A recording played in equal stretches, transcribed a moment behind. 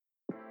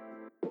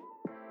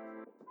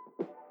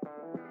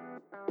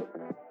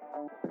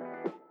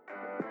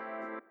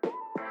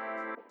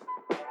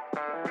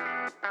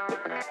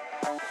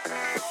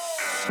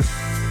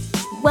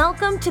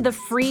Welcome to the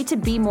Free to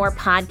Be More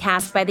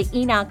podcast by the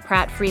Enoch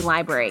Pratt Free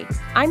Library.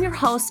 I'm your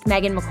host,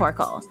 Megan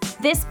McCorkle.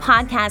 This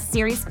podcast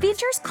series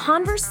features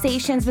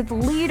conversations with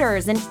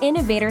leaders and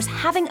innovators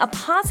having a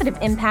positive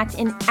impact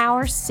in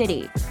our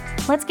city.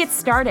 Let's get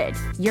started.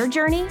 Your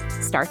journey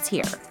starts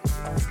here.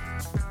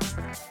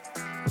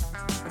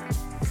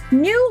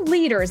 New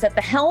leaders at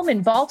the helm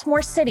in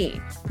Baltimore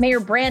City. Mayor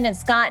Brandon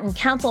Scott and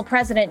Council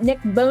President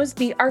Nick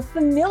Mosby are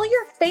familiar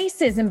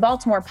faces in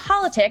Baltimore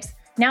politics,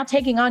 now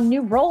taking on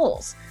new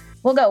roles.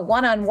 We'll go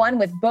one-on-one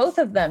with both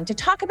of them to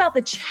talk about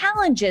the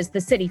challenges the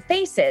city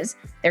faces,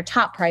 their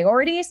top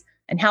priorities,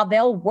 and how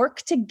they'll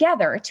work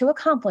together to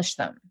accomplish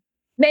them.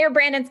 Mayor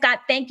Brandon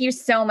Scott, thank you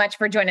so much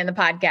for joining the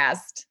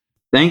podcast.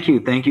 Thank you.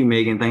 Thank you,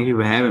 Megan. Thank you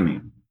for having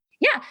me.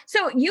 Yeah.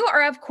 So you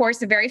are, of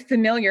course, a very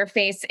familiar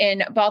face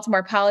in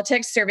Baltimore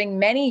politics, serving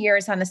many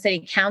years on the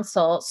city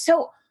council.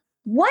 So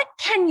what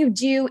can you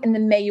do in the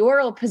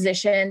mayoral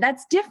position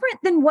that's different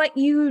than what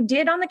you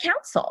did on the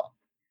council?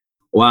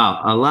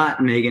 Wow, a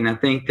lot, Megan. I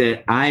think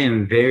that I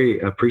am very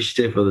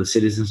appreciative of the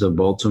citizens of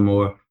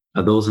Baltimore,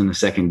 those in the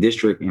second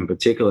district in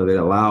particular, that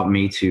allowed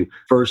me to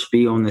first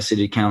be on the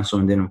city council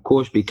and then, of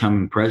course,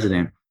 becoming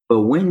president.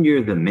 But when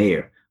you're the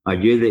mayor,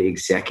 you're the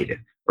executive,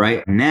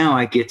 right? Now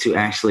I get to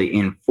actually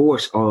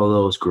enforce all of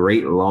those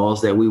great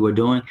laws that we were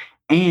doing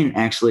and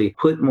actually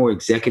put more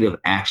executive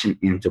action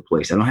into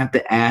place. I don't have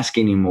to ask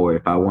anymore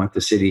if I want the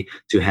city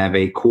to have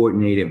a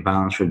coordinated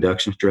violence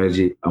reduction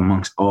strategy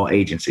amongst all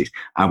agencies.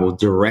 I will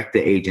direct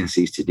the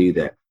agencies to do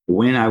that.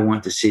 When I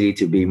want the city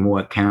to be more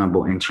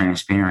accountable and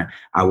transparent,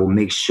 I will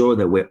make sure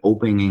that we're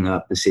opening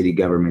up the city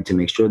government to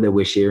make sure that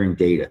we're sharing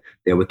data,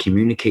 that we're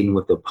communicating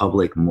with the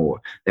public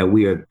more, that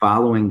we are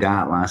following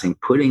guidelines and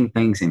putting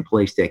things in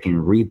place that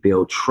can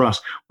rebuild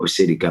trust with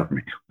city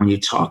government. When you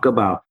talk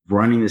about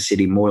running the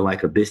city more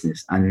like a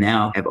business, I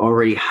now have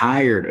already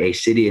hired a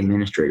city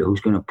administrator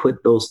who's going to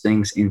put those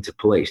things into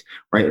place,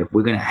 right? If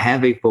we're going to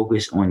have a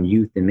focus on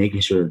youth and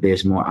making sure that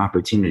there's more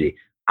opportunity,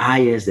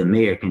 I, as the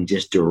mayor, can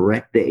just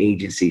direct the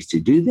agencies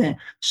to do that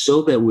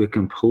so that we're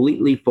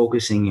completely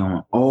focusing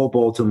on all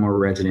Baltimore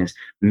residents,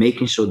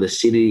 making sure the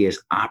city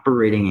is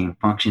operating and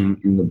functioning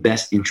in the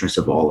best interest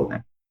of all of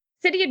them.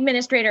 City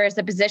administrator is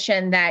a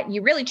position that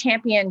you really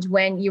championed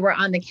when you were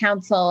on the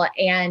council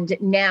and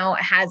now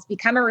has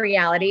become a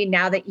reality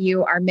now that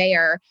you are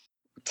mayor.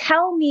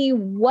 Tell me,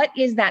 what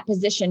is that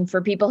position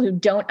for people who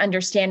don't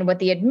understand what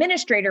the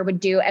administrator would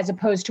do as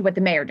opposed to what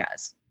the mayor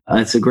does?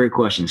 That's a great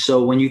question.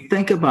 So when you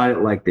think about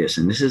it like this,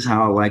 and this is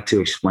how I like to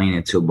explain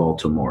it to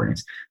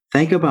Baltimoreans,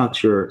 think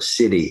about your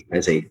city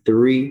as a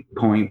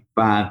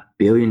 $3.5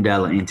 billion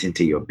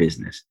entity or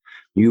business.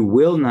 You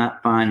will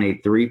not find a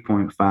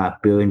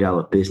 $3.5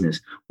 billion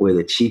business where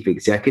the chief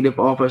executive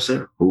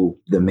officer, who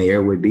the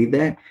mayor would be,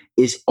 that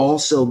is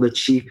also the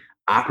chief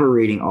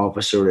operating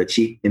officer or the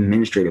chief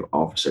administrative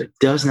officer. It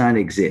does not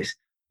exist.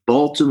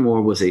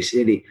 Baltimore was a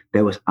city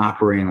that was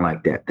operating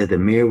like that the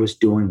mayor was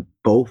doing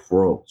both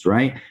roles,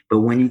 right? But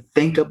when you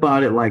think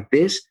about it like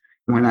this,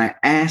 when I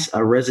ask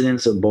a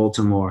residents of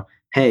Baltimore,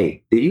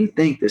 hey, do you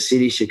think the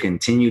city should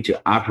continue to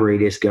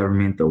operate its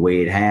government the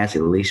way it has,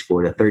 at least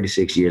for the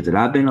 36 years that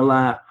I've been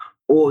alive?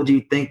 Or do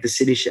you think the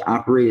city should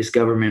operate its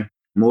government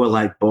more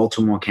like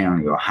Baltimore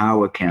County or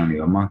Howard County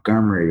or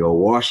Montgomery or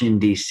Washington,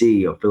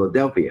 D.C. or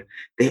Philadelphia?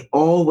 They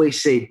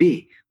always say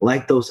be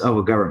like those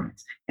other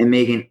governments. And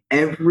Megan,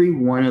 every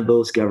one of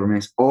those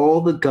governments,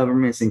 all the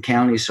governments and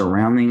counties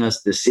surrounding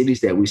us, the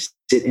cities that we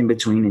sit in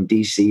between in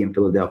D.C. and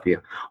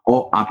Philadelphia,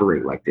 all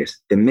operate like this.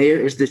 The mayor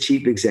is the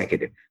chief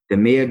executive. The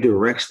mayor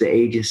directs the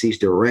agencies,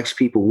 directs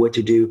people what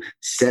to do,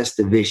 sets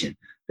the vision.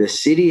 The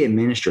city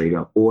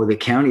administrator or the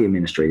county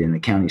administrator in the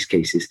county's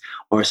cases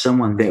are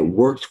someone that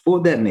works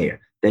for that mayor,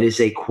 that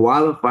is a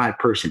qualified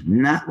person,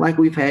 not like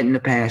we've had in the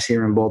past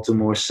here in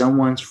Baltimore,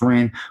 someone's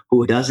friend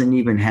who doesn't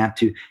even have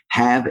to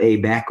have a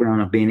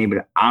background of being able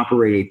to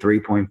operate a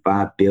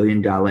 $3.5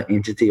 billion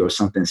entity or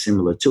something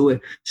similar to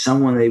it,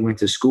 someone they went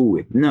to school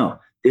with. No,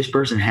 this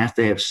person has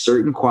to have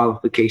certain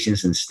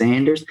qualifications and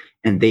standards,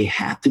 and they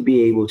have to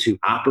be able to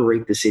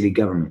operate the city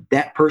government.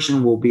 That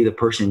person will be the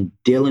person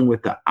dealing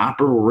with the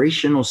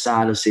operational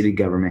side of city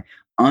government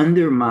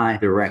under my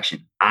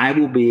direction. I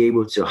will be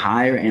able to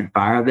hire and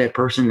fire that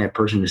person. That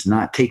person is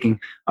not taking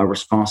a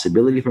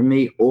responsibility from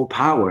me or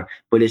power,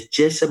 but it's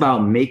just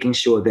about making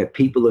sure that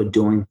people are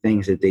doing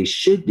things that they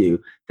should do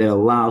that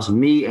allows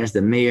me as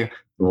the mayor,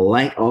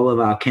 like all of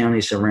our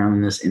counties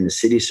surrounding us and the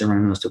cities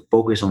surrounding us, to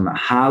focus on the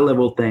high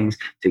level things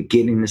to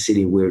getting the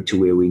city to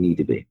where we need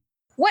to be.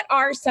 What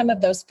are some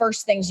of those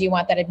first things you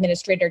want that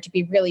administrator to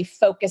be really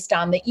focused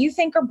on that you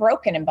think are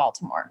broken in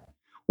Baltimore?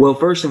 Well,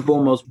 first and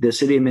foremost, the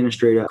city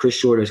administrator, Chris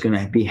Shorter, is going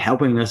to be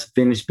helping us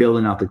finish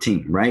building out the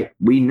team, right?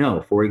 We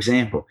know, for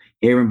example,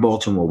 here in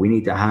Baltimore, we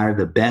need to hire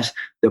the best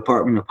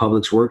Department of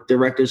Public Works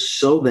directors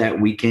so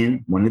that we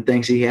can, one of the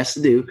things he has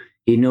to do,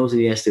 he knows that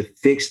he has to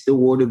fix the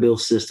water bill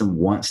system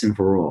once and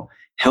for all.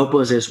 Help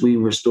us as we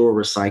restore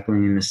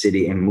recycling in the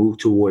city and move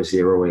towards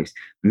zero waste,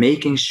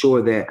 making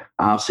sure that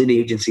our city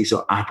agencies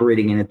are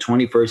operating in the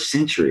 21st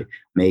century,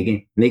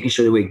 making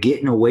sure that we're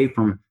getting away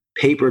from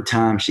paper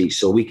timesheets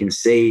so we can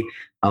save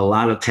a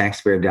lot of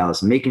taxpayer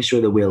dollars, making sure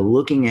that we're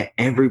looking at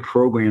every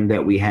program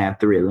that we have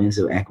through a lens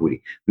of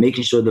equity,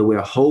 making sure that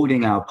we're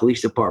holding our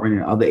police department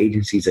and other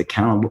agencies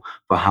accountable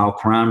for how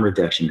crime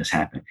reduction has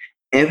happened.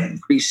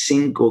 Every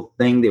single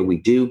thing that we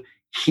do,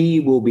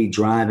 he will be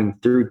driving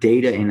through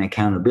data and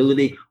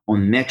accountability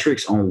on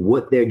metrics on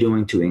what they're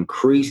doing to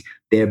increase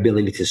their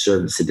ability to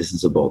serve the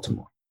citizens of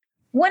Baltimore.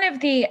 One of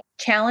the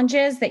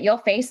challenges that you'll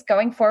face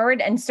going forward,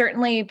 and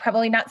certainly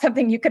probably not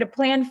something you could have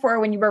planned for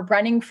when you were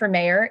running for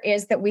mayor,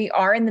 is that we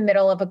are in the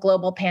middle of a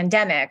global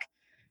pandemic.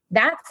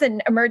 That's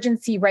an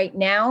emergency right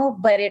now,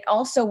 but it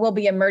also will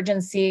be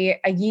emergency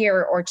a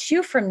year or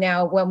two from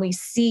now when we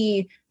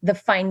see the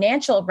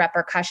financial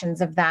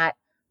repercussions of that.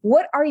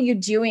 What are you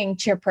doing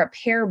to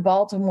prepare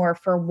Baltimore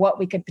for what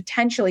we could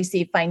potentially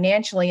see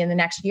financially in the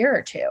next year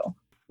or two?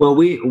 Well,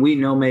 we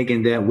know,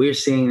 Megan, that we're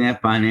seeing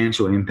that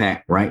financial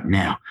impact right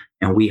now.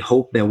 And we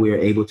hope that we're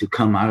able to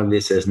come out of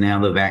this as now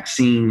the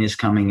vaccine is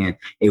coming in.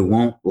 It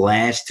won't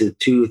last to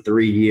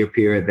 2-3 year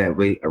period that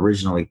we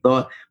originally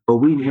thought. But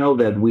we know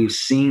that we've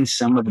seen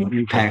some of the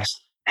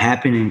impacts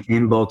happening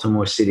in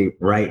Baltimore City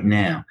right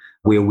now,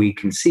 where we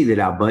can see that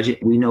our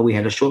budget, we know we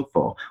had a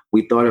shortfall.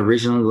 We thought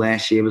originally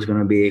last year was going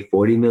to be a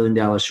 $40 million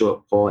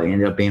shortfall. It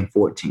ended up being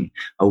 14.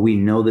 We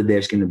know that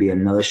there's going to be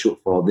another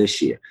shortfall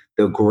this year.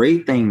 The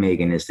great thing,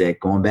 Megan, is that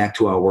going back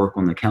to our work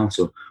on the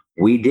council,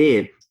 we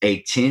did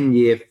a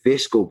 10-year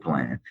fiscal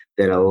plan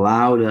that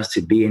allowed us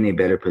to be in a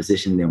better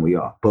position than we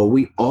are. But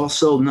we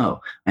also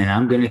know, and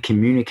I'm going to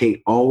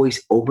communicate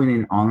always open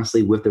and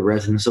honestly with the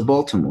residents of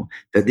Baltimore,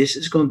 that this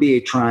is going to be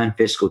a trying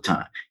fiscal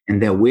time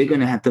and that we're going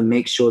to have to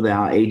make sure that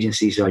our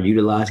agencies are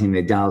utilizing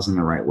their dollars in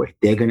the right way.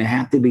 They're going to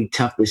have to be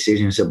tough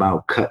decisions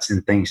about cuts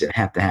and things that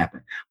have to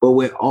happen. But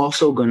we're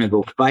also going to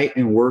go fight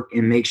and work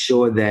and make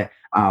sure that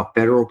our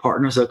federal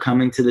partners are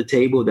coming to the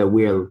table, that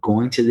we are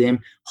going to them.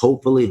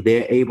 Hopefully,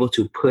 they're able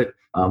to put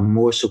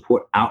more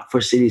support out for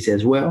cities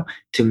as well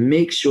to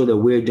make sure that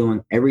we're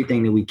doing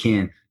everything that we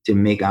can to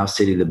make our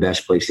city the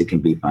best place it can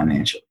be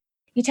financially.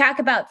 You talk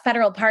about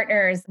federal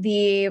partners.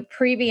 The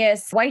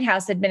previous White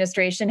House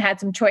administration had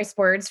some choice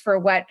words for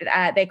what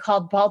they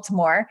called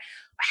Baltimore.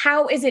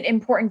 How is it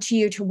important to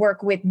you to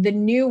work with the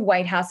new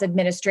White House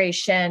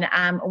administration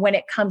when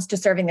it comes to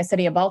serving the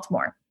city of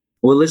Baltimore?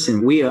 Well,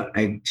 listen, we are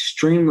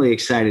extremely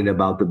excited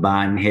about the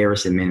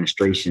Biden-Harris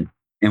administration.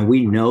 And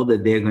we know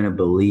that they're going to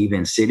believe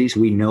in cities.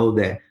 We know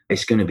that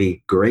it's going to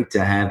be great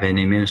to have an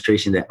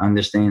administration that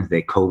understands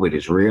that COVID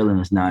is real and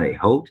it's not a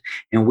hoax.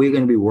 And we're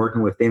going to be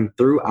working with them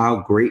through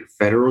our great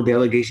federal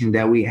delegation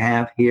that we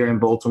have here in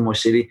Baltimore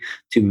City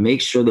to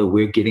make sure that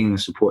we're getting the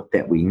support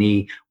that we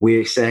need.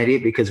 We're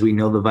excited because we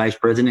know the vice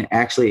president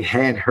actually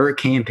had her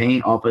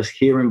campaign office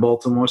here in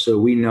Baltimore. So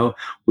we know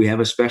we have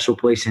a special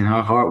place in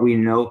her heart. We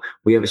know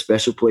we have a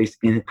special place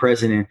in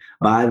President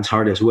Biden's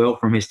heart as well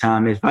from his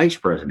time as vice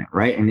president,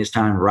 right? And his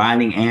time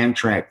riding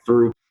Amtrak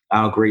through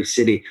our great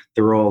city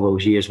through all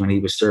those years when he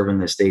was serving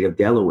the state of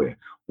Delaware.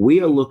 We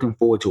are looking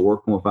forward to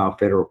working with our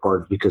federal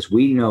partners because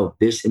we know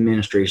this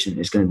administration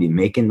is going to be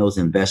making those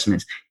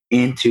investments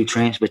into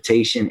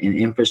transportation and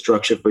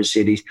infrastructure for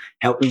cities,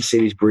 helping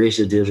cities bridge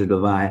the digital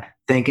divide,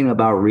 thinking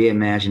about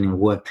reimagining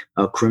what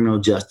criminal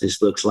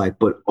justice looks like,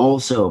 but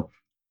also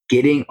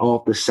getting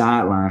off the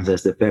sidelines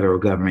as the federal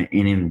government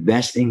and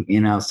investing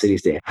in our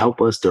cities to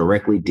help us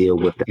directly deal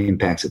with the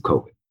impacts of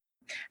COVID.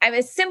 I have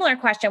a similar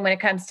question when it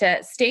comes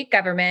to state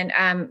government.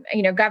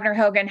 Governor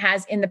Hogan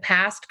has in the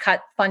past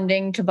cut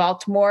funding to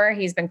Baltimore.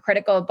 He's been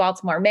critical of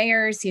Baltimore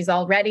mayors. He's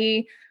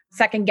already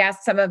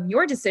second-guessed some of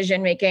your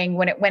decision-making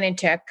when it went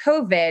into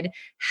COVID.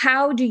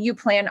 How do you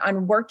plan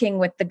on working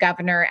with the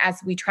governor as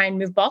we try and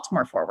move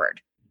Baltimore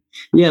forward?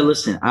 Yeah,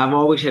 listen, I've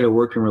always had a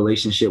working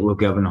relationship with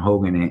Governor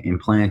Hogan and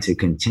plan to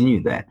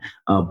continue that.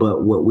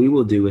 But what we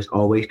will do is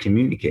always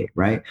communicate,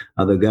 right?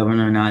 The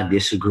governor and I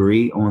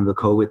disagree on the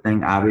COVID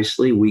thing.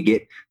 Obviously, we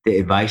get the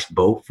advice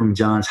both from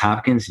Johns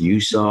Hopkins. You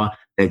saw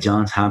that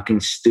Johns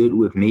Hopkins stood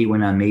with me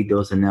when I made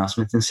those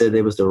announcements and said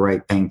it was the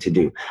right thing to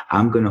do.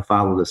 I'm going to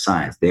follow the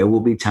science. There will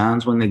be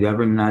times when the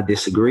governor and I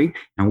disagree,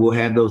 and we'll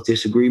have those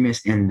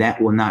disagreements, and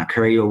that will not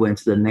carry over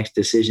into the next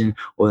decision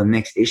or the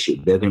next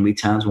issue. There are going to be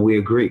times when we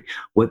agree.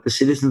 What the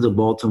citizens of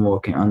Baltimore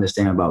can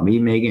understand about me,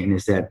 Megan,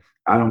 is that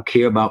I don't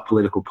care about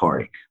political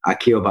party. I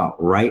care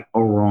about right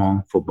or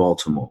wrong for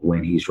Baltimore.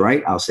 When he's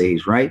right, I'll say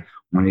he's right.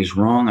 When he's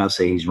wrong, I'll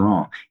say he's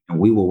wrong. And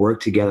we will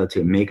work together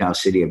to make our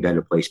city a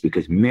better place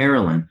because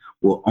Maryland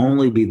will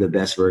only be the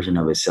best version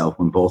of itself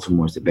when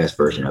Baltimore is the best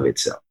version of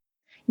itself.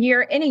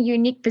 You're in a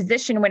unique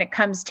position when it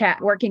comes to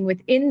working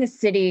within the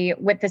city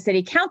with the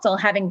city council,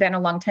 having been a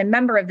longtime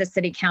member of the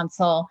city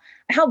council.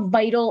 How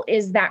vital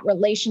is that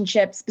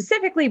relationship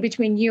specifically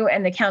between you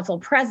and the council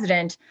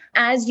president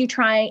as you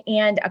try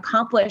and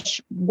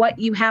accomplish what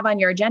you have on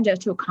your agenda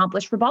to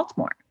accomplish for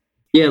Baltimore?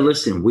 Yeah,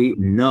 listen, we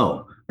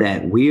know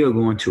that we are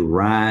going to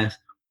rise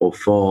or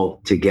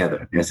fall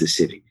together as a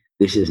city.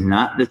 This is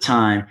not the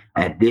time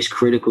at this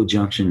critical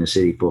junction in the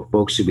city for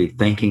folks to be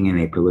thinking in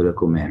a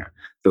political manner.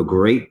 The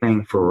great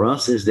thing for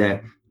us is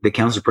that the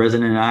council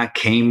president and I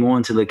came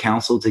onto the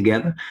council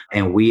together,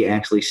 and we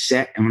actually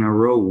sat in a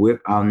row with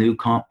our new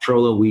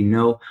comptroller. We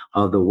know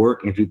the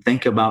work. If you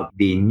think about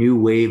the new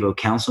wave of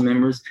council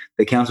members,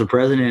 the council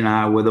president and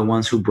I were the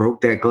ones who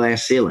broke that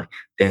glass ceiling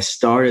that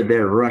started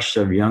that rush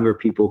of younger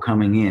people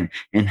coming in,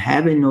 and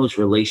having those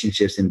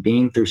relationships and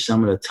being through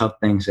some of the tough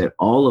things that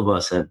all of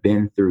us have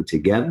been through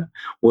together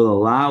will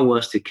allow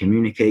us to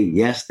communicate.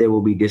 Yes, there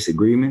will be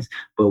disagreements,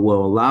 but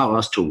will allow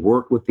us to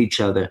work with each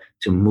other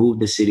to move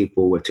the city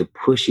forward, to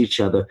push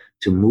each other,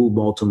 to move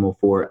Baltimore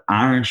forward.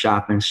 Iron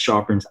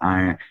sharpens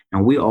iron,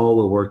 and we all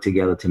will work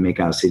together to make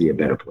our city a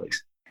better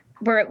place.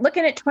 We're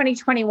looking at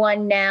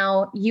 2021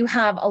 now. You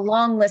have a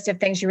long list of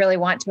things you really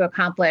want to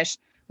accomplish.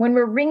 When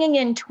we're ringing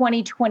in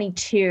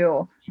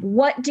 2022,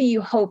 what do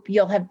you hope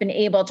you'll have been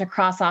able to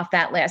cross off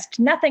that list?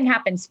 Nothing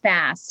happens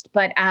fast,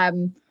 but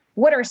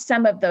what are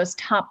some of those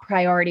top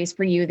priorities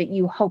for you that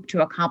you hope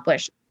to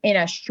accomplish in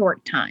a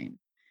short time?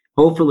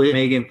 Hopefully,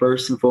 Megan,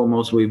 first and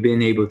foremost, we've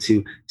been able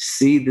to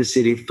see the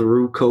city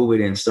through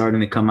COVID and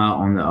starting to come out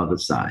on the other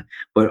side.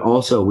 But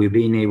also, we've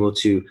been able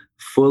to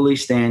fully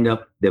stand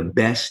up the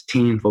best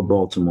team for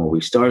Baltimore.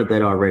 We started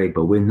that already,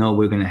 but we know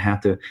we're going to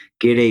have to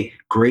get a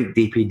great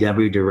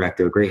DPW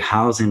director, a great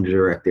housing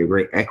director, a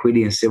great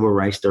equity and civil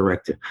rights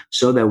director,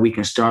 so that we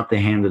can start to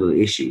handle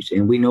the issues.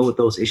 And we know what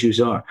those issues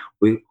are.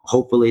 We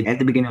hopefully at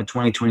the beginning of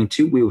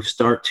 2022, we will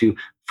start to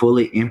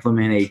fully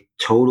implement a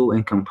total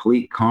and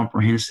complete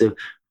comprehensive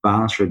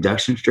violence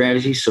reduction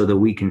strategy, so that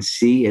we can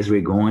see as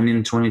we're going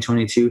into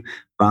 2022,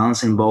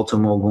 violence in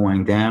Baltimore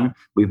going down.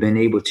 We've been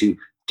able to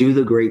do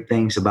the great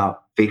things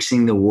about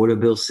fixing the water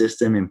bill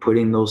system and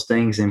putting those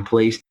things in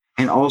place,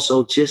 and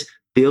also just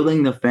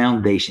building the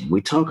foundation.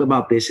 We talk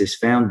about this as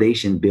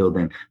foundation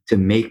building to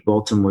make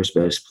Baltimore's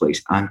best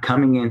place. I'm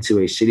coming into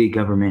a city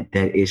government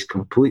that is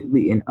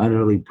completely and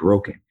utterly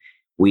broken.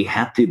 We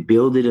have to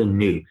build it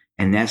anew,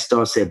 and that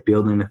starts at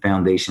building the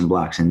foundation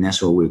blocks, and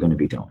that's what we're going to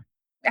be doing.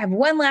 I have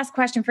one last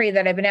question for you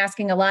that I've been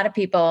asking a lot of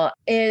people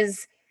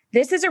is,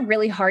 this is a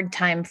really hard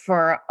time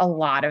for a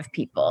lot of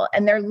people,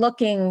 and they're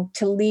looking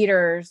to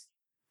leaders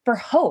for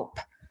hope.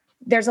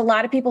 There's a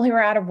lot of people who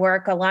are out of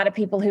work, a lot of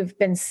people who've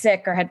been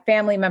sick or had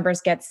family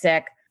members get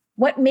sick.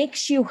 What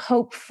makes you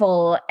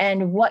hopeful,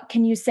 and what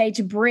can you say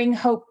to bring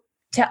hope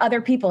to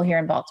other people here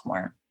in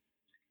Baltimore?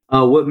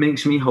 What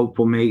makes me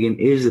hopeful, Megan,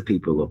 is the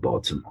people of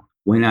Baltimore.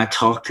 When I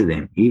talk to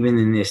them, even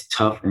in this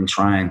tough and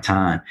trying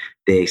time,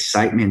 the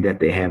excitement that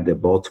they have that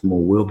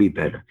Baltimore will be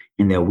better,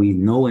 and that we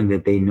know, and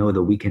that they know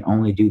that we can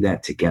only do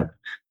that together.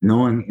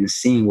 Knowing and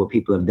seeing what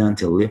people have done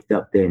to lift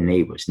up their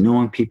neighbors,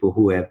 knowing people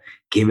who have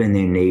given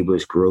their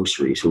neighbors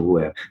groceries, who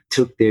have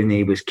took their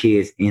neighbors'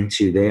 kids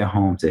into their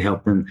home to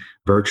help them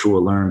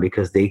virtual learn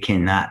because they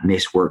cannot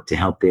miss work to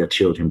help their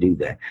children do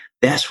that.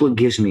 That's what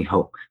gives me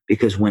hope,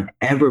 because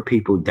whenever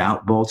people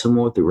doubt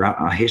Baltimore throughout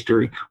our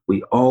history,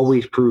 we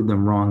always prove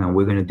them wrong, and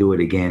we're going to do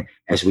it again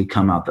as we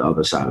come out the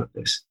other side of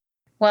this.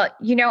 Well,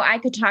 I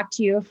could talk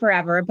to you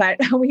forever, but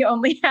we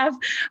only have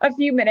a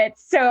few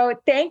minutes. So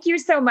thank you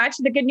so much.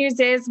 The good news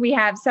is we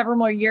have several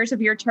more years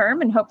of your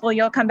term, and hopefully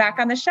you'll come back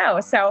on the show.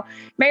 So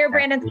Mayor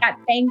Brandon Scott,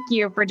 thank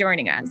you for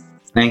joining us.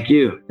 Thank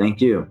you. Thank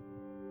you.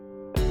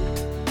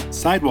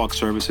 Sidewalk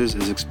Services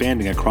is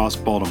expanding across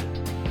Baltimore.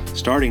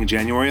 Starting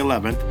January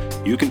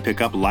 11th, you can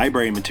pick up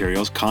library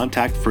materials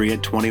contact-free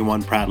at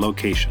 21 Pratt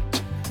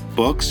locations.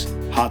 Books,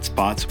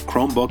 hotspots,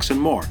 Chromebooks,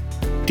 and more.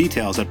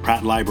 Details at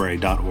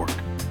prattlibrary.org.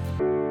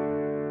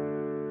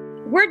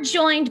 We're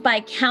joined by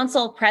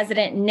Council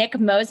President Nick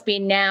Mosby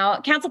now.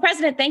 Council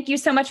President, thank you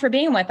so much for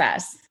being with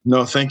us.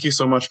 No, thank you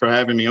so much for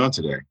having me on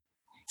today.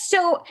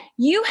 So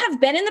you have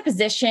been in the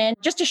position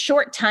just a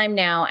short time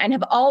now and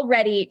have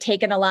already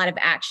taken a lot of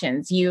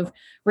actions. You've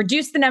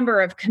reduced the number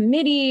of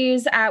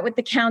committees with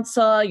the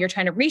council. You're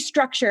trying to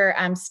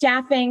restructure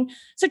staffing.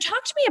 So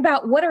talk to me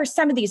about what are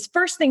some of these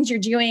first things you're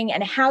doing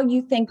and how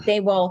you think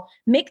they will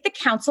make the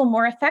council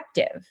more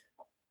effective.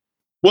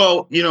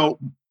 Well,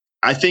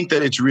 I think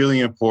that it's really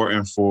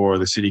important for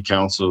the city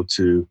council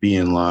to be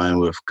in line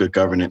with good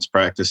governance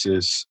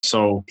practices.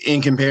 So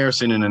in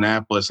comparison, in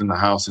Annapolis, in the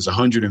House is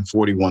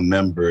 141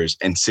 members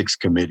and 6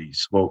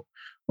 committees. Well,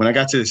 when I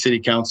got to the city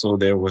council,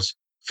 there was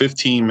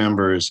 15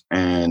 members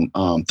and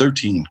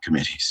 13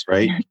 committees,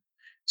 right?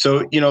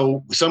 So,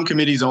 some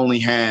committees only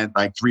had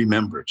like 3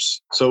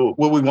 members. So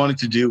what we wanted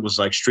to do was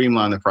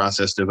streamline the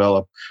process,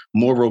 develop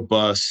more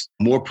robust,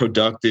 more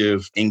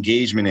productive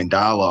engagement and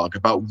dialogue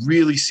about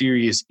really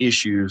serious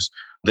issues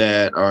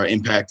that are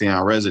impacting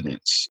our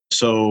residents.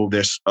 So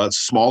there's a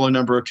smaller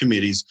number of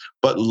committees,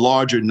 but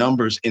larger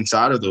numbers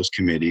inside of those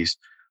committees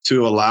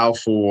to allow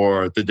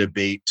for the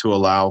debate, to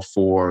allow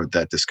for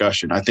that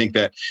discussion. I think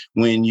that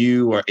when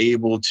you are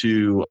able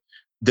to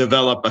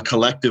develop a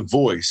collective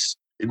voice,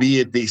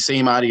 be it the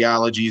same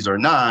ideologies or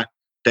not,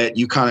 that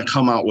you kind of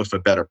come out with a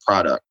better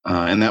product.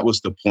 And that was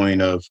the point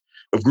of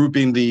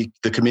grouping the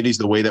committees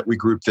the way that we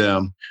group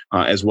them,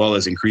 as well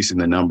as increasing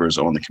the numbers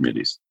on the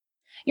committees.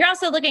 You're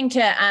also looking to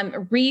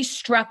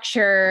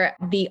restructure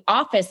the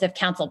office of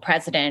council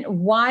president.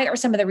 Why are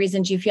some of the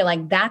reasons you feel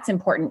like that's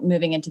important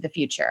moving into the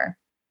future?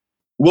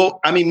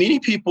 Well, I mean, many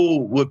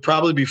people would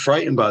probably be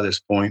frightened by this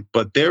point,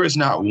 but there is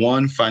not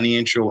one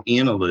financial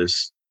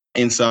analyst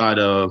inside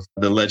of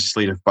the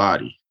legislative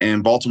body.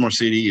 And Baltimore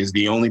City is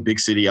the only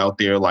big city out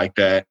there like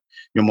that.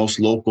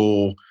 Most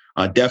local,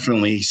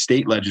 definitely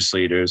state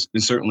legislators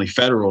and certainly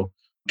federal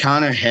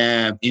kind of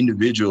have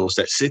individuals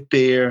that sit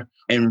there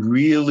and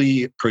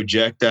really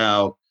project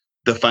out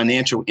the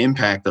financial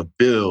impact of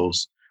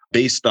bills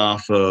based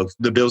off of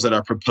the bills that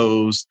are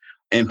proposed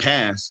and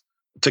passed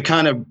to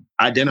kind of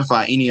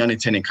identify any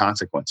unintended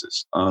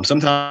consequences.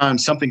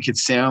 Sometimes something could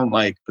sound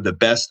like the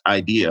best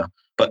idea,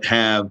 but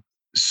have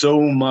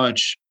so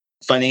much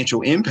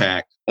financial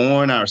impact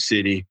on our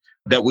city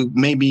that we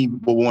maybe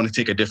will want to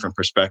take a different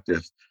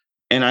perspective.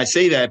 And I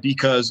say that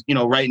because,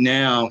 right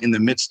now in the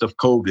midst of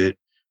COVID,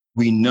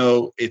 we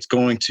know it's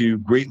going to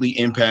greatly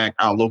impact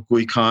our local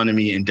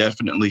economy and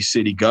definitely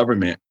city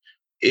government.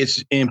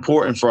 It's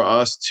important for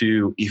us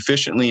to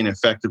efficiently and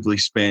effectively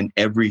spend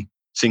every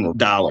single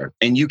dollar.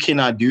 And you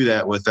cannot do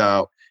that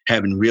without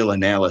having real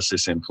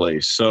analysis in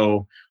place.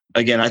 So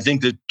again, I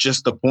think that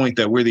just the point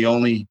that we're the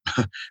only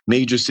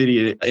major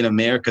city in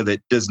America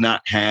that does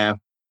not have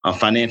a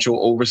financial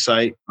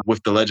oversight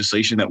with the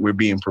legislation that we're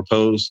being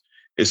proposed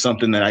is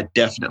something that I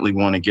definitely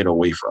want to get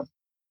away from.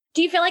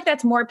 Do you feel like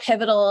that's more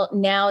pivotal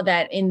now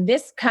that in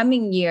this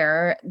coming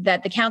year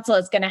that the council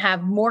is going to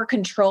have more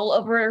control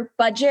over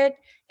budget?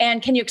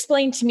 And can you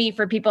explain to me,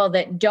 for people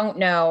that don't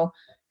know,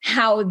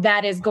 how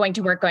that is going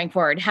to work going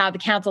forward, how the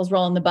council's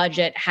role in the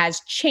budget has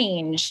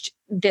changed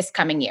this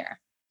coming year?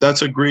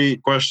 That's a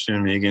great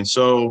question, Megan.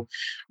 So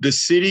the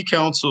city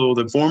council,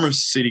 the former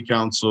city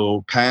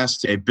council,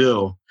 passed a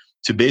bill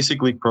to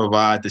basically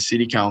provide the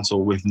city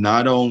council with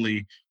not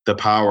only the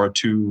power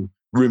to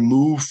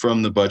remove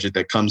from the budget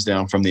that comes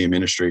down from the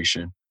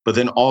administration, but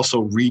then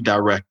also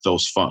redirect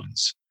those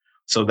funds.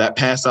 So that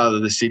passed out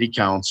of the city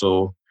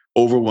council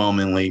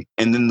overwhelmingly.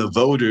 And then the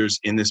voters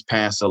in this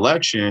past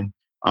election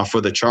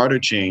for the charter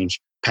change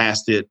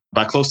passed it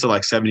by close to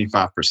like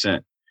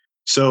 75%.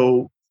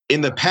 So in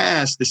the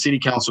past, the city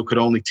council could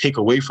only take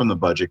away from the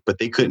budget, but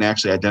they couldn't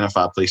actually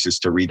identify places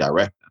to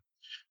redirect them.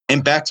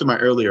 And back to my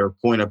earlier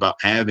point about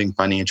having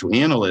financial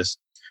analysts,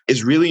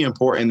 it's really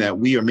important that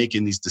we are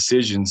making these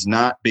decisions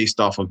not based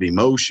off of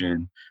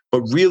emotion,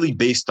 but really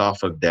based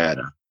off of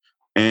data.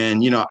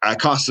 And, I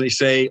constantly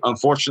say,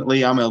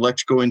 unfortunately, I'm an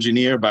electrical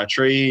engineer by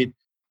trade.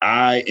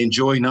 I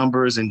enjoy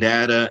numbers and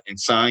data and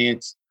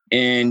science.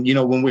 And,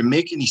 when we're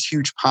making these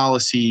huge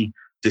policy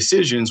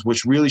decisions,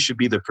 which really should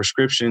be the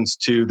prescriptions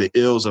to the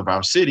ills of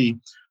our city,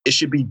 it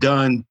should be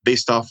done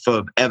based off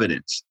of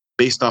evidence,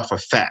 based off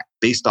of fact,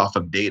 based off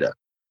of data.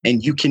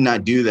 And you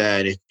cannot do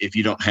that if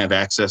you don't have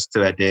access to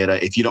that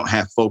data, if you don't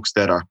have folks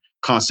that are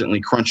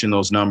constantly crunching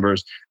those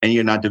numbers, and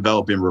you're not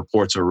developing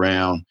reports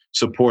around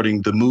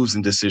supporting the moves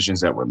and decisions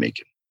that we're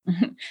making.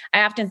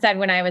 I often said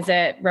when I was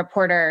a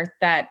reporter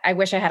that I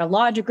wish I had a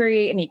law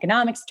degree, an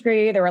economics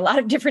degree. There were a lot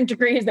of different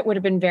degrees that would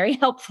have been very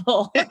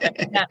helpful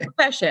in that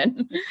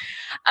profession.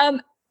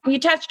 You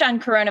touched on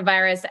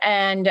coronavirus,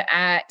 and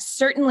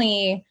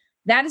certainly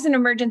that is an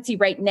emergency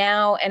right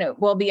now, and it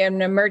will be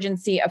an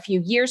emergency a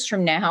few years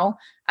from now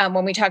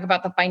when we talk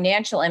about the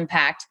financial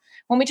impact.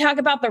 When we talk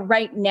about the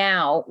right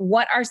now,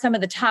 what are some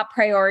of the top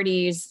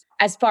priorities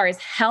as far as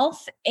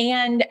health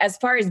and as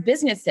far as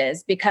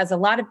businesses? Because a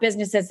lot of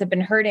businesses have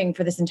been hurting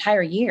for this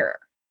entire year.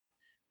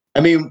 I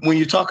mean, when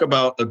you talk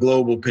about a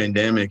global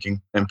pandemic,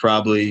 and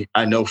probably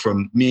I know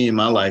from me in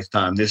my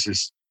lifetime, this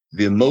is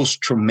the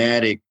most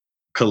traumatic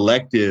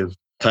collective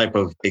type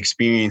of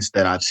experience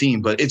that I've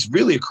seen, but it's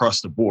really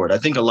across the board. I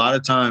think a lot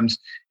of times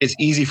it's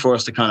easy for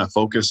us to kind of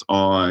focus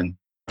on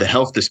the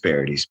health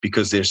disparities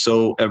because they're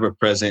so ever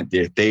present.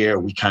 They're there.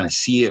 We kind of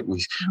see it.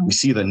 We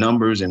see the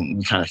numbers and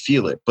we kind of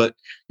feel it. But,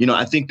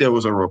 I think there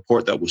was a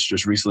report that was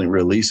just recently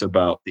released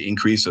about the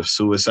increase of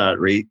suicide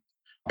rate,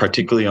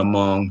 particularly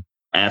among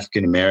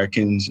African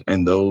Americans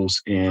and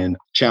those in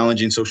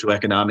challenging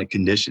socioeconomic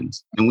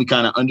conditions. And we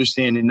kind of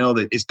understand and know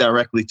that it's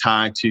directly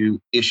tied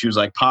to issues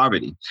like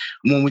poverty.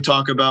 When we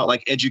talk about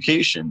like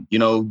education,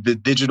 the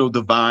digital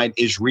divide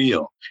is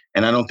real.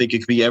 And I don't think it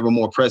could be ever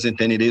more present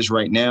than it is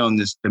right now in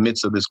the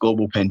midst of this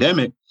global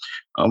pandemic,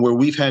 where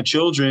we've had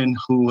children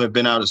who have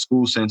been out of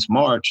school since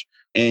March.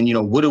 And,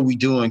 what are we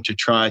doing to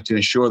try to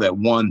ensure that,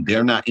 one,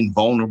 they're not in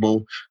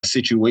vulnerable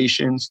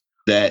situations,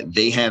 that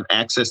they have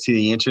access to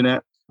the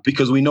internet?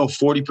 Because we know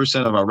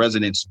 40% of our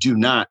residents do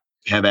not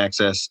have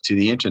access to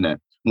the internet.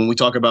 When we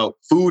talk about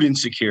food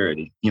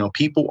insecurity,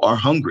 people are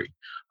hungry.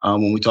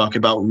 When we talk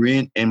about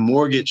rent and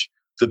mortgage,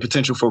 the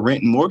potential for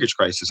rent and mortgage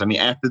crisis. I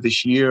mean, after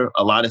this year,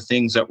 a lot of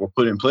things that were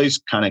put in place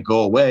kind of go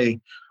away.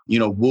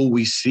 Will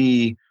we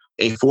see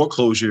a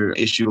foreclosure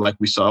issue like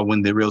we saw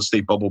when the real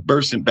estate bubble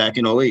burst back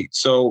in 2008?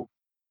 So,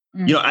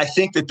 I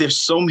think that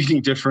there's so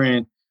many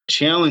different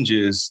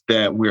challenges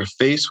that we're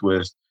faced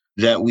with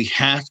that we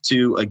have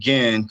to,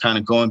 again, kind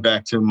of going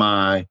back to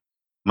my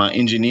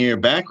engineer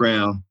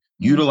background,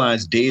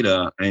 utilize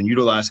data and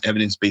utilize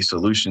evidence-based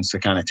solutions to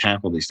kind of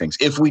tackle these things.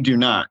 If we do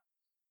not,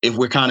 if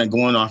we're kind of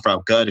going off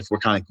our gut, if we're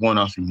kind of going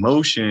off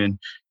emotion,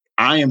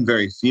 I am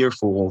very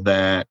fearful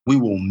that we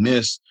will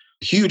miss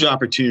huge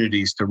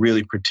opportunities to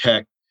really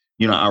protect,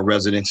 our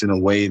residents in a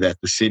way that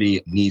the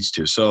city needs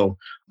to. So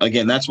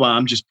again, that's why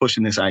I'm just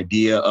pushing this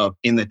idea of,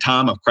 in the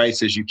time of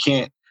crisis, you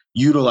can't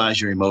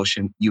utilize your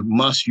emotion. You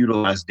must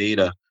utilize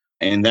data.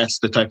 And that's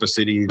the type of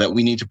city that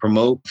we need to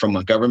promote from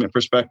a government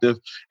perspective.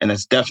 And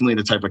that's definitely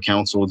the type of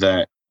council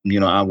that,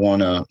 I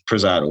want to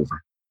preside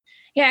over.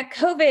 Yeah,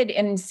 COVID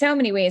in so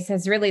many ways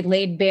has really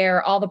laid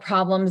bare all the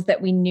problems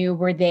that we knew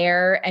were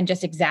there and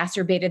just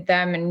exacerbated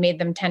them and made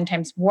them 10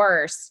 times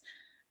worse.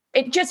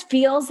 It just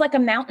feels like a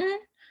mountain.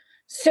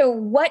 So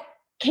what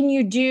can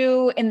you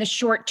do in the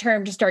short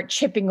term to start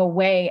chipping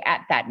away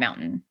at that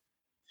mountain?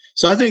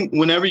 So I think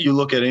whenever you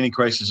look at any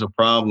crisis or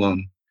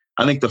problem,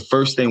 I think the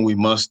first thing we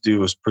must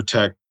do is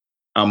protect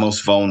our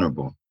most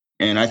vulnerable.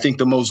 And I think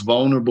the most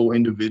vulnerable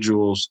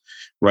individuals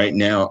right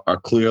now are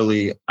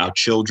clearly our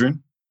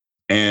children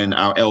and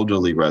our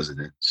elderly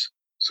residents.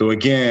 So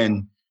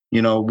again,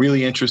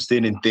 really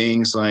interested in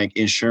things like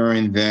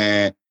ensuring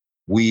that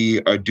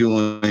we are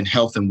doing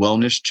health and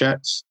wellness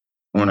checks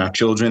on our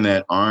children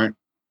that aren't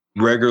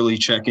regularly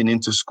checking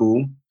into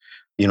school.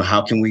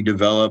 How can we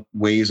develop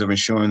ways of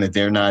ensuring that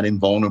they're not in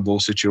vulnerable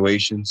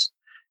situations?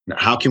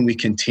 How can we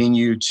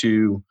continue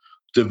to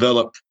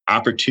develop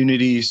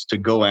opportunities to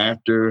go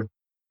after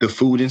the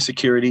food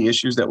insecurity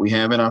issues that we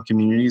have in our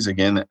communities,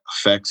 again, that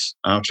affects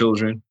our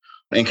children,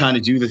 and kind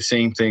of do the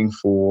same thing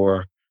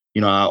for,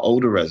 our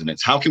older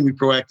residents? How can we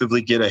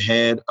proactively get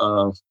ahead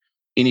of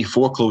any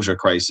foreclosure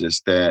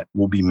crisis that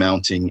will be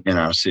mounting in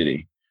our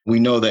city? We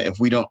know that if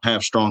we don't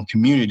have strong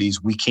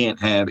communities, we can't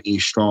have a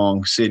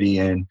strong city.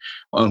 And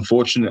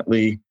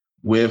unfortunately,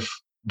 with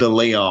the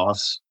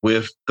layoffs,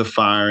 with the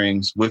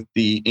firings, with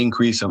the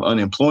increase of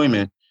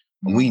unemployment,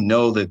 we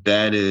know that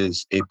that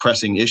is a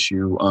pressing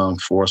issue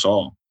for us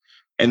all.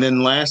 And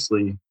then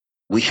lastly,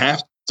 we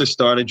have to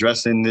start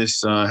addressing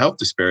this health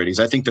disparities.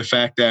 I think the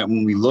fact that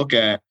when we look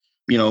at,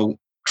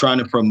 trying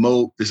to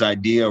promote this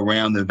idea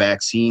around the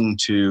vaccine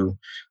to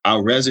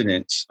our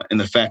residents, and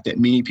the fact that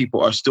many people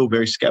are still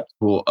very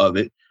skeptical of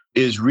it,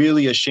 is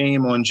really a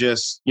shame on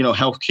just,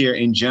 healthcare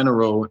in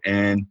general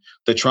and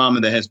the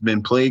trauma that has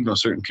been plagued on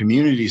certain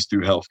communities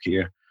through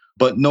healthcare.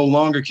 But no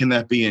longer can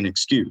that be an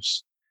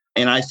excuse.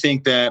 And I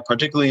think that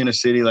particularly in a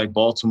city like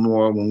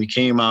Baltimore, when we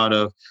came out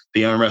of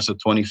the unrest of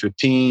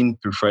 2015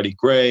 through Freddie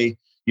Gray,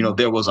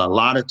 there was a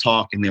lot of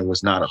talk and there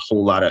was not a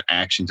whole lot of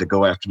action to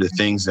go after the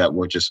things that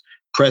were just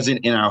present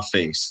in our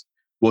face.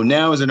 Well,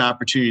 now is an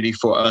opportunity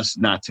for us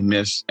not to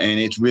miss. And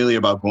it's really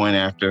about going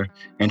after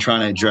and trying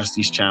to address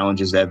these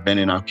challenges that have been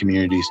in our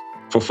communities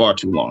for far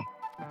too long.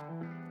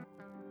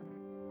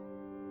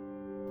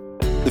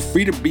 The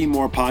Free to Be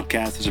More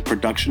podcast is a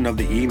production of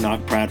the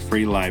Enoch Pratt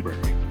Free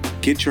Library.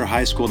 Get your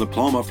high school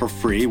diploma for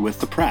free with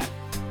the Pratt.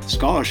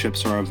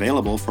 Scholarships are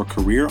available for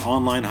Career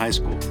Online High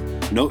School.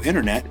 No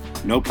internet,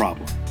 no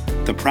problem.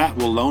 The Pratt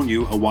will loan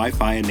you a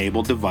Wi-Fi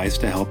enabled device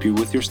to help you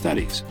with your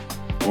studies.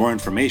 More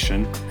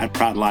information at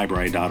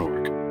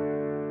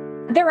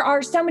prattlibrary.org. There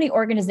are so many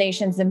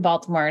organizations in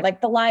Baltimore,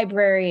 like the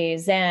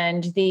libraries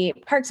and the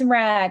Parks and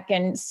Rec,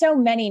 and so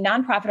many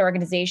nonprofit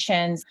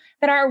organizations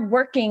that are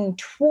working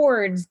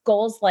towards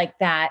goals like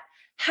that.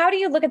 How do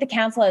you look at the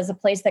council as a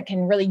place that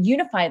can really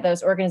unify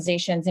those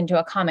organizations into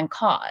a common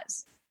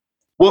cause?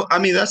 Well,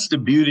 that's the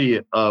beauty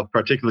of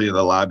particularly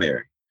the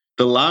library.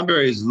 The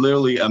library is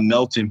literally a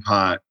melting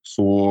pot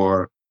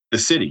for the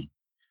city.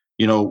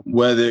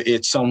 Whether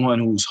it's someone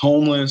who's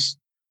homeless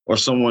or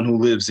someone who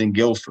lives in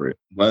Guilford,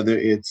 whether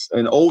it's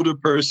an older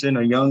person,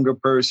 a younger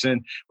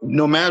person,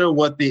 no matter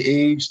what the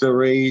age, the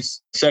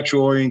race,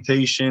 sexual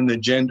orientation, the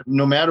gender,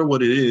 no matter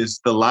what it is,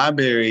 the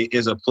library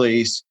is a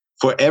place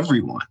for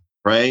everyone,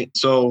 right?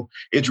 So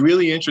it's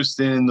really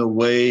interesting in the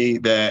way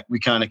that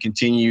we kind of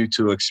continue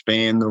to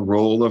expand the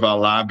role of our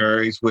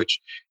libraries, which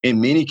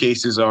in many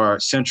cases are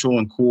central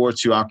and core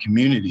to our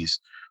communities.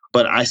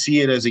 But I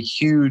see it as a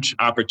huge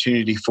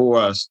opportunity for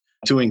us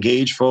to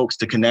engage folks,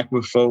 to connect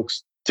with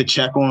folks, to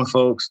check on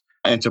folks,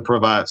 and to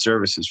provide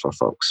services for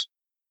folks.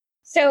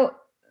 So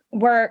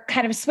we're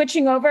kind of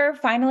switching over.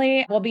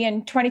 Finally, we'll be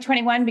in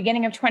 2021,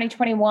 beginning of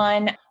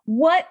 2021.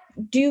 What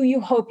do you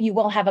hope you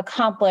will have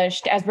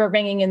accomplished as we're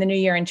ringing in the new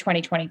year in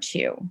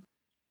 2022?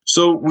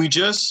 So we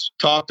just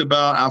talked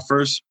about our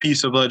first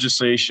piece of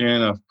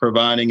legislation of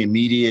providing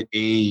immediate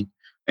aid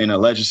and a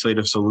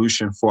legislative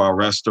solution for our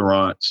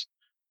restaurants,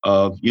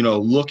 of,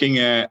 looking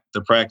at the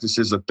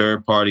practices of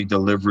third-party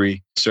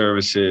delivery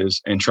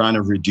services and trying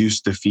to reduce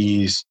the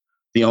fees,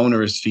 the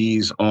onerous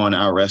fees on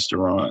our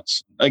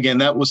restaurants. Again,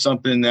 that was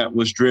something that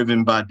was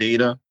driven by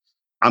data.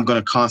 I'm going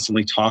to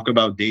constantly talk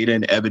about data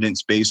and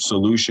evidence-based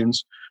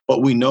solutions,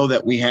 but we know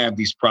that we have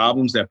these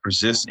problems that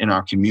persist in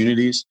our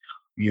communities.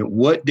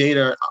 What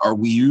data are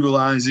we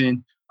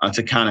utilizing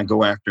to kind of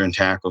go after and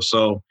tackle?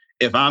 So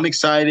if I'm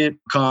excited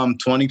come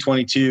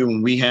 2022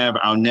 when we have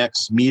our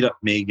next meetup,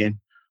 Megan,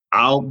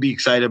 I'll be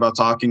excited about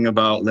talking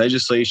about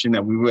legislation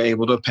that we were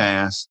able to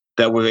pass,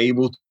 that we're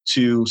able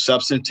to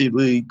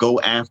substantively go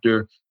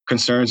after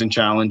concerns and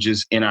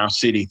challenges in our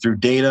city through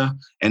data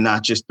and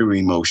not just through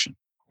emotion.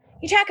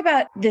 You talk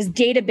about this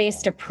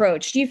data-based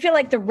approach. Do you feel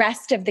like the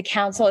rest of the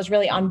council is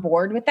really on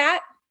board with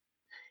that?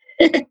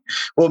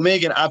 Well,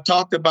 Megan, I've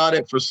talked about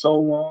it for so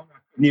long.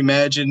 Can you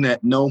imagine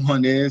that no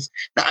one is?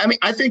 I mean,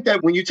 I think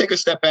that when you take a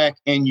step back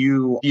and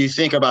you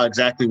think about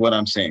exactly what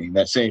I'm saying,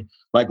 that say,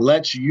 like,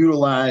 let's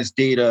utilize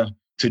data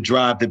to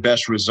drive the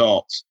best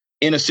results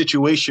in a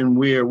situation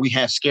where we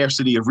have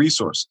scarcity of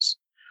resources.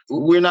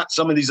 We're not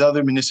some of these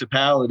other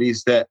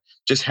municipalities that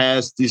just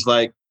has these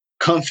like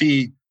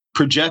comfy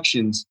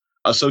projections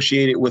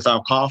associated with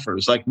our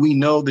coffers. Like, we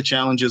know the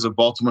challenges of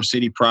Baltimore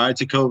City prior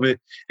to COVID,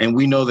 and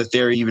we know that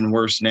they're even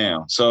worse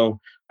now. So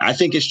I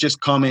think it's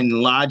just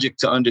common logic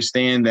to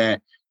understand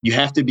that you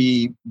have to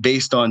be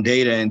based on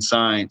data and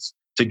science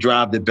to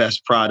drive the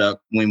best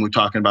product when we're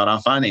talking about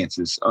our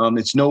finances.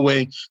 It's no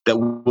way that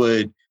we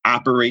would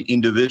operate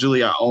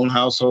individually, our own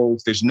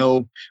households. There's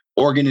no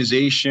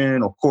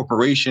organization or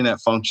corporation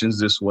that functions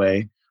this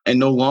way. And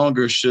no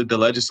longer should the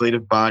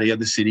legislative body of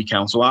the city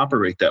council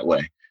operate that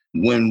way.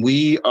 When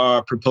we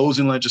are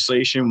proposing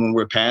legislation, when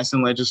we're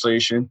passing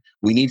legislation,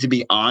 we need to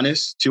be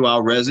honest to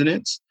our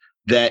residents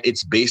that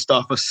it's based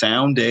off of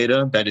sound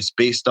data, that it's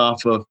based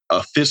off of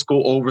a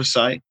fiscal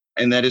oversight,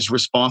 and that is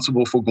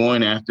responsible for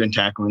going after and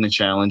tackling the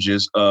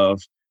challenges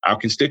of our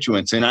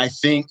constituents. And I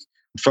think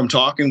from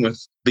talking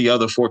with the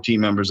other 14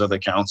 members of the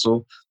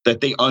council,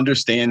 that they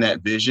understand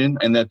that vision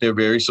and that they're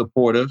very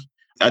supportive.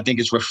 I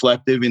think it's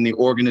reflective in the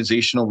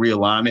organizational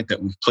realignment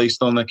that we've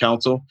placed on the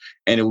council,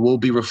 and it will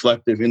be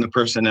reflective in the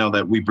personnel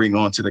that we bring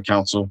onto the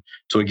council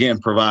to, again,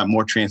 provide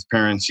more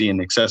transparency and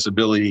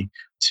accessibility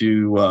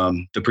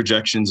to the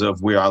projections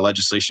of where our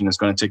legislation is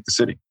going to take the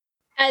city.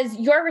 As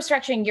you're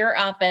restructuring your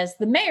office,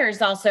 the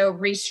mayor's also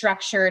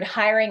restructured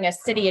hiring a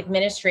city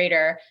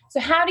administrator. So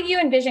how do you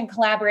envision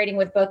collaborating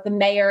with both the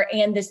mayor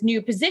and this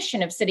new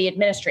position of city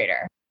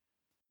administrator?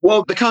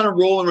 Well, the kind of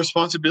role and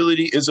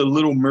responsibility is a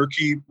little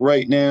murky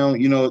right now.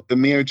 You know, the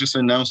mayor just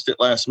announced it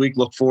last week.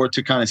 Look forward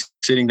to kind of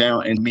sitting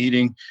down and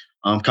meeting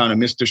kind of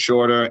Mr.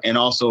 Shorter, and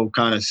also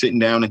kind of sitting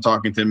down and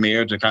talking to the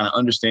mayor to kind of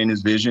understand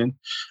his vision.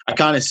 I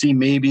kind of see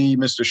maybe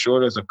Mr.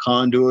 Shorter as a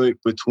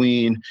conduit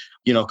between,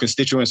 you know,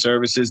 constituent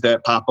services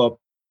that pop up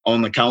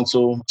on the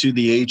council to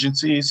the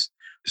agencies.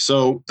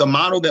 So the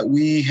model that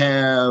we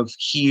have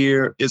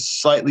here is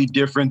slightly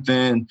different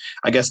than,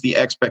 I guess, the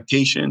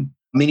expectation.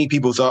 Many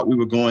people thought we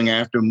were going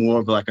after more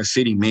of like a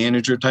city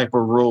manager type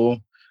of role.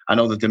 I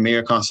know that the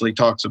mayor constantly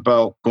talks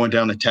about going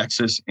down to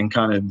Texas and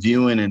kind of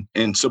viewing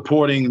and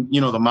supporting,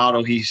 you know, the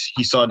model he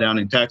saw down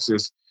in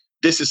Texas.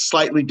 This is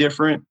slightly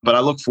different, but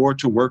I look forward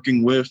to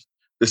working with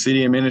the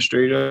city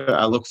administrator.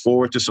 I look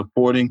forward to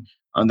supporting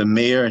the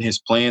mayor and his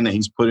plan that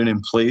he's putting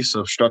in place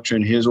of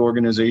structuring his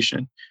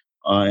organization.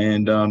 You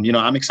know,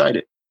 I'm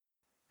excited.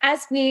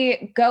 As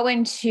we go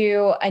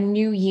into a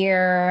new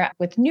year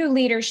with new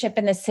leadership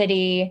in the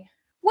city,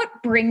 what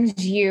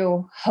brings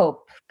you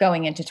hope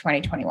going into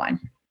 2021?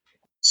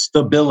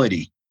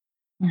 Stability.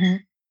 Mm-hmm.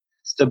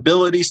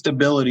 Stability.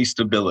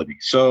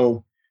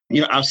 So, you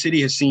know, our city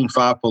has seen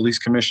 5 police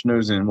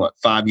commissioners in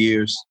 5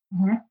 years?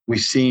 Mm-hmm. We've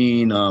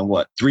seen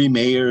 3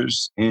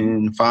 mayors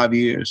in 5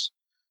 years.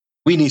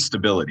 We need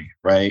stability,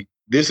 right?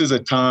 This is a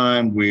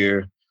time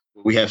where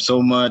we have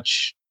so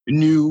much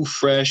new,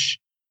 fresh,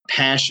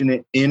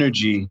 passionate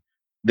energy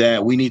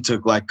that we need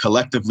to like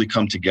collectively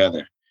come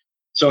together.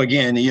 So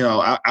again, you know,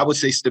 I would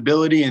say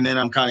stability, and then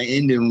I'm kind of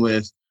ending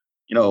with,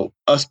 you know,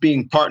 us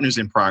being partners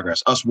in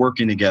progress, us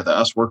working together,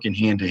 us working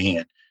hand to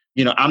hand.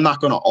 You know, I'm not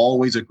going to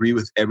always agree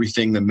with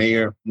everything the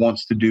mayor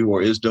wants to do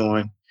or is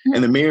doing. Mm-hmm.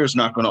 And the mayor is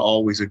not going to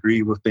always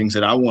agree with things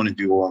that I want to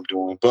do or I'm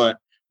doing. But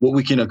what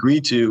we can agree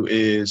to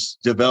is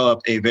develop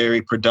a very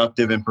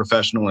productive and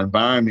professional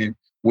environment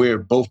where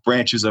both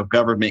branches of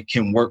government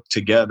can work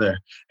together,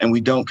 and we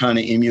don't kind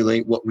of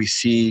emulate what we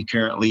see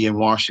currently in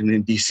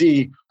Washington,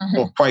 D.C., mm-hmm.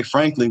 or quite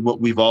frankly,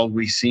 what we've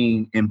always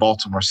seen in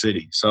Baltimore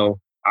City. So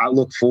I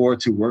look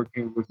forward to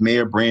working with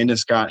Mayor Brandon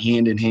Scott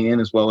hand in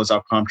hand, as well as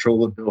our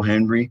Comptroller, Bill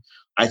Henry.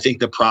 I think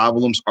the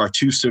problems are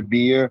too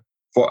severe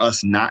for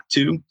us not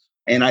to.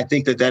 And I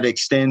think that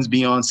extends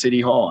beyond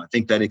City Hall. I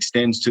think that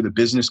extends to the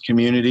business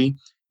community.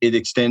 It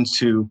extends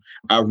to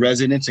our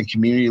residents and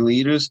community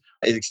leaders.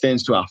 It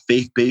extends to our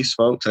faith-based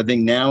folks. I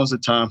think now is the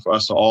time for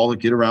us to all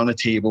get around the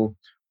table,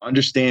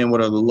 understand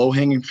what are the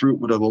low-hanging fruit,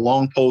 what are the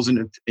long poles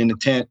in the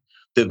tent,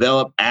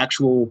 develop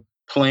actual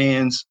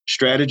plans,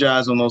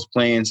 strategize on those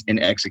plans, and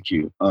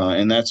execute.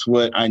 And that's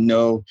what I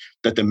know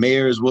that the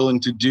mayor is willing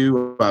to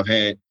do. I've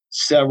had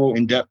several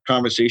in-depth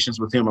conversations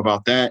with him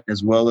about that,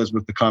 as well as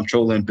with the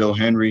comptroller and Bill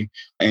Henry.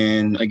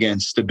 And again,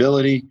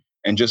 stability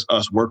and just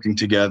us working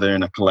together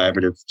in a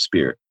collaborative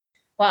spirit.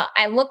 Well,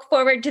 I look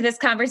forward to this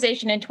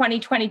conversation in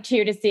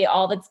 2022 to see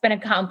all that's been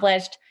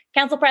accomplished.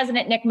 Council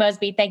President Nick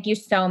Mosby, thank you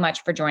so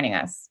much for joining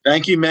us.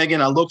 Thank you,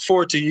 Megan. I look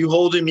forward to you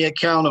holding me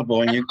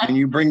accountable. And when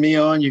you bring me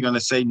on, you're going to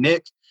say,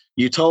 Nick,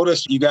 you told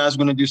us you guys are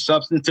going to do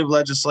substantive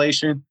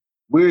legislation.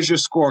 Where's your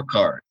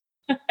scorecard?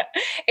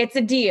 It's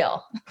a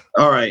deal.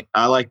 All right.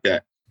 I like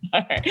that.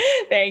 All right.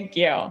 Thank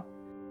you.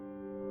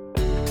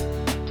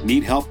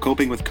 Need help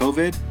coping with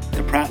COVID?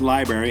 The Pratt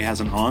Library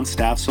has an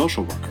on-staff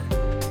social worker.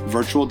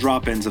 Virtual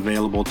drop-ins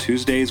available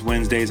Tuesdays,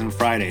 Wednesdays, and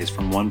Fridays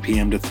from 1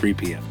 p.m. to 3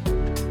 p.m.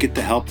 Get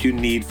the help you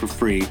need for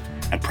free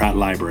at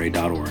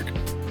prattlibrary.org.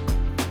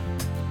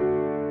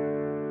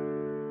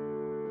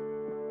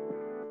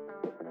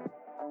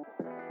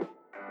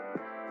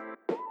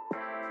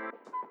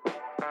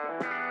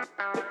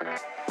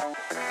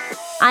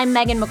 I'm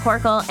Megan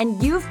McCorkle,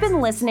 and you've been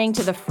listening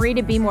to the Free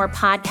to Be More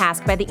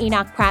podcast by the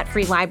Enoch Pratt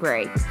Free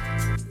Library.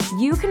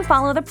 You can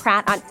follow the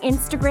Pratt on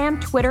Instagram,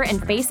 Twitter,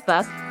 and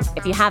Facebook.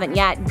 If you haven't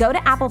yet, go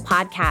to Apple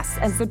Podcasts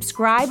and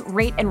subscribe,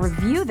 rate, and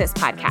review this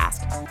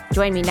podcast.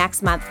 Join me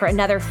next month for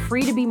another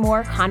Free to Be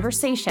More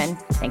conversation.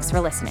 Thanks for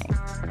listening.